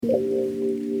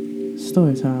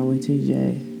Story time with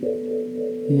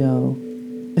TJ. Yo,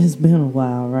 it's been a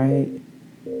while, right?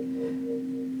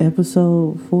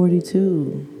 Episode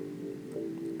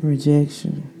 42,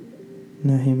 Rejection.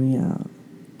 Now hear me out.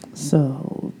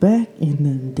 So, back in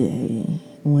the day,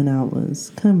 when I was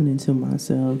coming into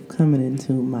myself, coming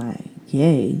into my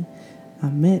yay, I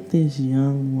met this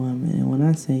young woman. And when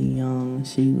I say young,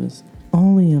 she was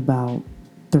only about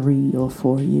 3 or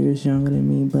 4 years younger than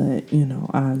me, but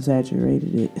I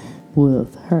exaggerated it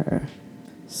with her.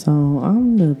 So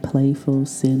I'm the playful,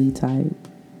 silly type,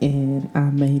 and I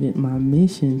made it my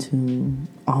mission to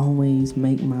always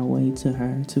make my way to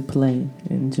her to play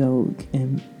and joke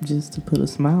and just to put a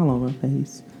smile on her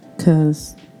face.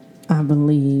 Because I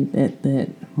believe at that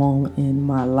moment in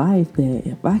my life that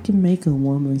if I can make a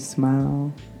woman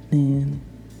smile, then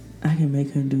I can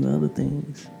make her do other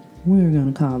things. We're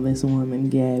going to call this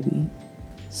woman Gabby.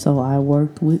 So I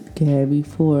worked with Gabby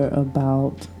for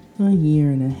about a year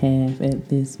and a half at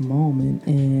this moment,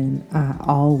 and I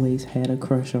always had a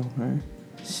crush on her.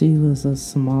 She was a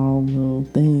small little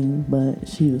thing, but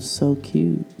she was so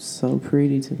cute, so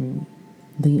pretty to me.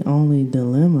 The only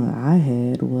dilemma I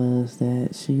had was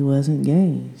that she wasn't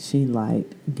gay. She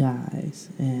liked guys,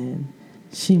 and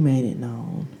she made it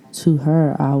known. To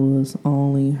her, I was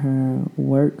only her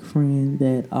work friend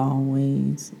that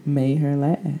always made her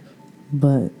laugh.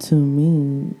 But to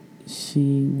me,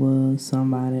 she was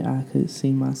somebody I could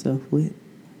see myself with.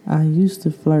 I used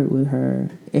to flirt with her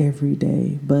every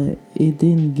day, but it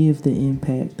didn't give the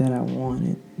impact that I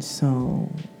wanted. So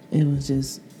it was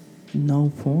just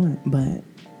no point. But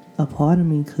a part of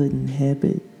me couldn't help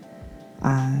it.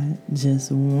 I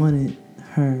just wanted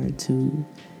her to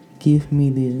give me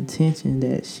the attention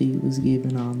that she was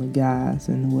giving all the guys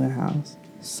in the warehouse.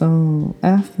 So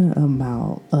after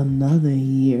about another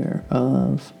year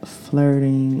of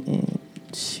flirting and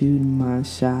shooting my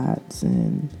shots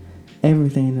and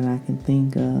everything that I can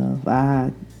think of,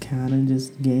 I kind of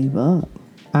just gave up.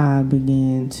 I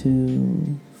began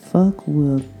to fuck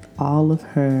with all of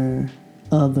her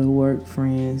other work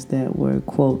friends that were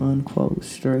quote unquote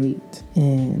straight,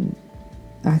 and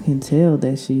I can tell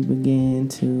that she began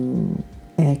to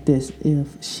act as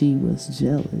if she was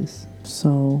jealous.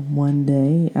 So one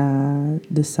day I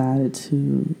decided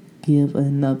to give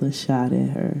another shot at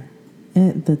her.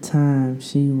 At the time,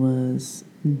 she was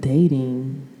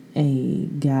dating a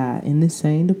guy in the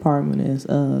same department as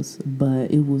us, but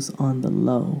it was on the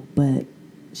low. But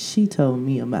she told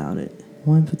me about it.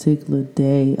 One particular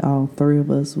day, all three of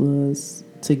us was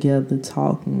together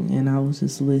talking, and I was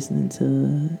just listening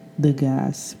to the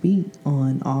guy speak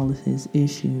on all of his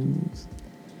issues,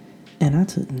 and I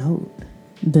took note.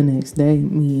 The next day,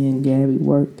 me and Gabby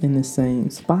worked in the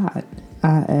same spot.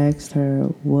 I asked her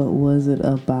what was it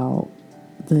about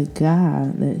the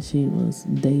guy that she was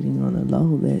dating on the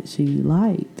low that she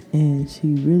liked, and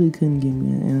she really couldn't give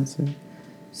me an answer.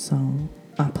 So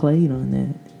I played on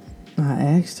that. I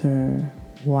asked her,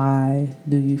 why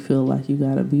do you feel like you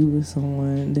gotta be with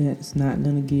someone that's not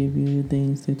gonna give you the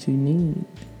things that you need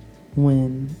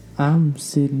when I'm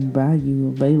sitting by you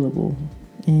available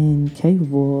and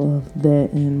capable of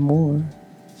that and more?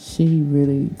 She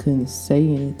really couldn't say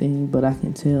anything, but I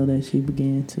can tell that she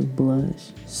began to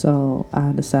blush. So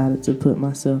I decided to put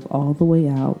myself all the way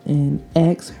out and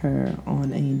ask her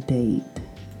on a date.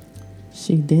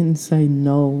 She didn't say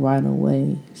no right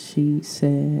away. She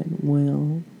said,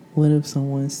 well, what if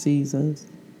someone sees us?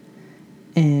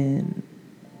 And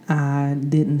I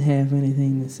didn't have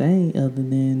anything to say other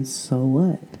than, so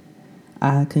what?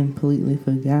 I completely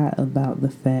forgot about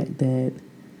the fact that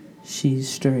she's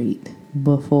straight.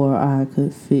 Before I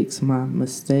could fix my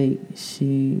mistake,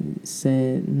 she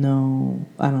said, no,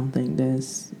 I don't think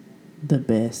that's the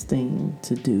best thing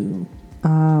to do.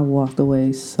 I walked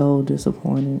away so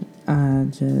disappointed. I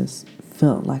just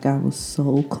felt like I was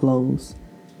so close,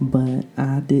 but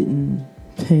I didn't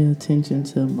pay attention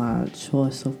to my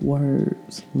choice of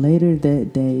words. Later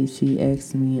that day, she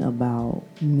asked me about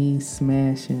me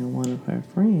smashing one of her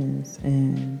friends,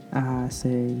 and I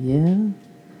said, yeah.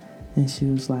 And she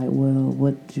was like, well,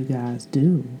 what did you guys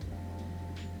do?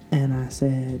 And I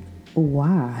said,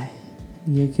 why?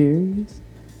 You're curious?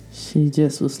 She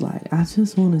just was like, I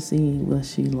just want to see,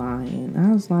 was she lying?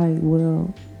 I was like,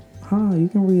 well, you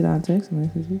can read our text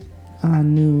messages. I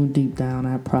knew deep down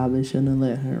I probably shouldn't have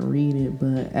let her read it,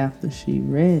 but after she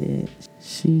read it,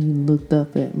 she looked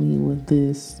up at me with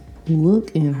this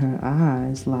look in her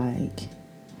eyes like,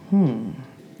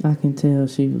 I can tell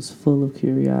she was full of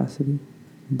curiosity.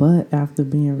 But after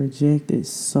being rejected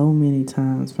so many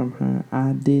times from her,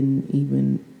 I didn't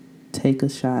even take a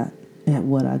shot at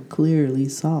what I clearly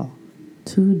saw.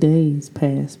 2 days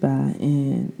passed by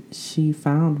and she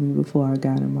found me before I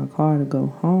got in my car to go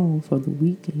home for the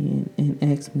weekend and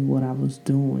asked me what I was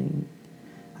doing.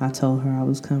 I told her I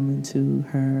was coming to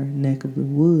her neck of the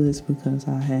woods because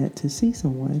I had to see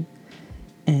someone.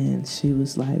 And she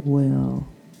was like, well,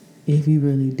 if you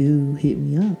really do, hit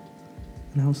me up.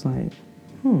 And I was like,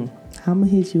 how am I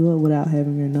hit you up without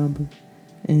having your number?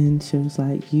 And she was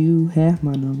like, you have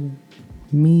my number.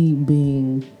 Me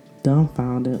being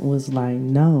dumbfounded was like,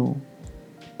 no.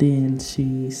 Then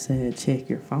she said, check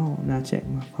your phone. I checked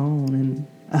my phone and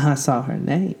I saw her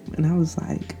name. And I was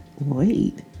like,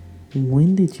 wait,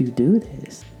 when did you do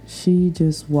this? She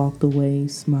just walked away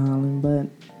smiling, but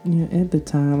at the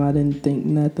time I didn't think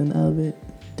nothing of it.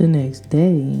 The next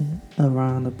day,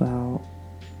 around about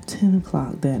 10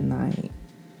 o'clock that night,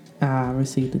 I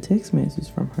received a text message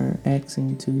from her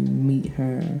asking to meet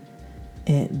her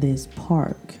at this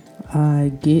park.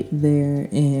 I get there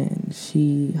and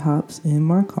she hops in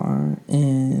my car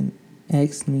and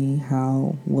asks me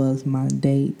how was my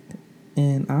date.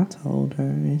 And I told her,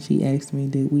 and she asked me,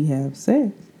 did we have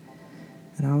sex?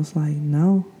 And I was like,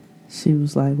 no. She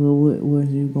was like, well, what were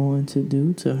you going to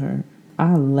do to her?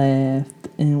 I laughed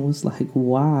and was like,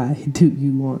 why do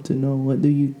you want to know? What do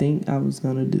you think I was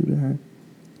going to do to her?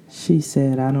 She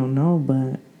said, I don't know,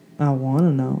 but I want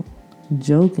to know.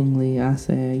 Jokingly, I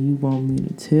said, you want me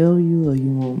to tell you or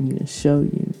you want me to show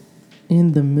you?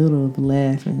 In the middle of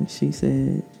laughing, she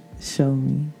said, show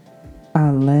me.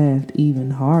 I laughed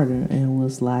even harder and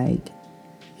was like,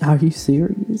 are you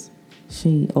serious?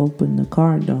 She opened the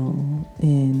car door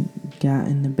and got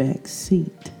in the back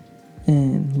seat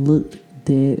and looked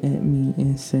dead at me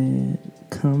and said,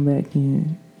 come back here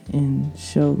and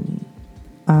show me.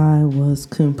 I was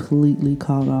completely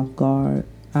caught off guard.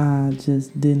 I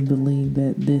just didn't believe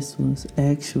that this was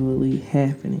actually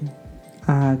happening.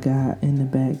 I got in the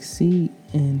back seat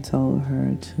and told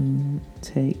her to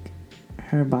take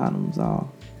her bottoms off.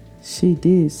 She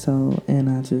did so, and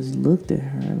I just looked at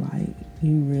her like,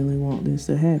 you really want this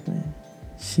to happen?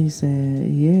 She said,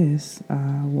 yes,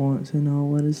 I want to know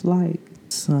what it's like.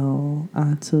 So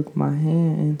I took my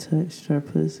hand and touched her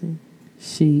pussy.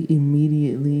 She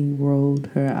immediately rolled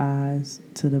her eyes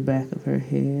to the back of her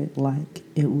head like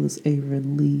it was a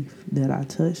relief that I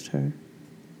touched her.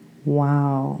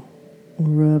 While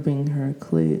rubbing her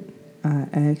clit, I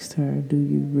asked her, do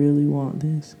you really want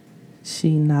this?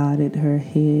 She nodded her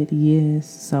head yes,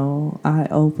 so I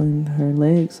opened her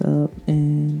legs up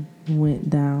and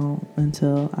went down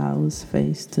until I was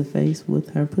face to face with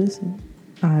her pussy.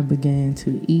 I began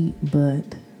to eat, but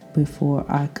before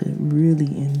I could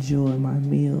really enjoy my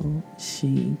meal,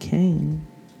 she came.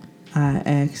 I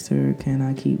asked her, can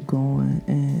I keep going?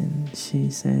 And she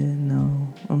said,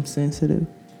 no, I'm sensitive.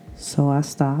 So I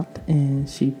stopped and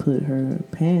she put her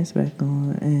pants back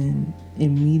on and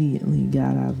immediately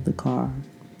got out of the car.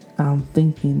 I'm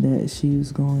thinking that she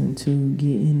was going to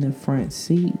get in the front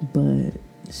seat, but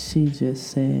she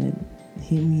just said,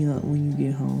 hit me up when you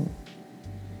get home.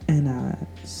 And I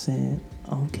said,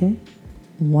 okay.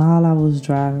 While I was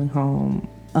driving home,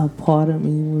 a part of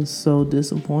me was so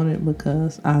disappointed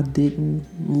because I didn't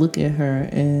look at her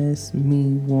as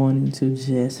me wanting to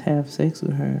just have sex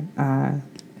with her. I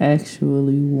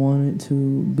actually wanted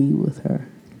to be with her.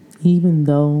 Even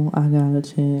though I got a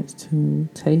chance to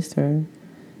taste her,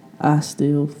 I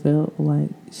still felt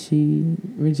like she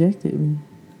rejected me.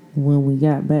 When we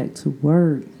got back to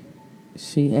work,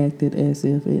 she acted as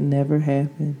if it never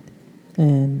happened.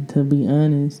 And to be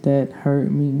honest, that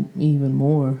hurt me even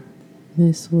more.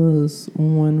 This was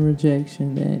one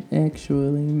rejection that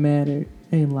actually mattered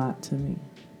a lot to me.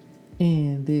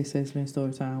 And this has been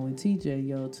Storytime with TJ.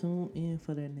 Yo, tune in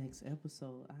for the next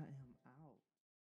episode.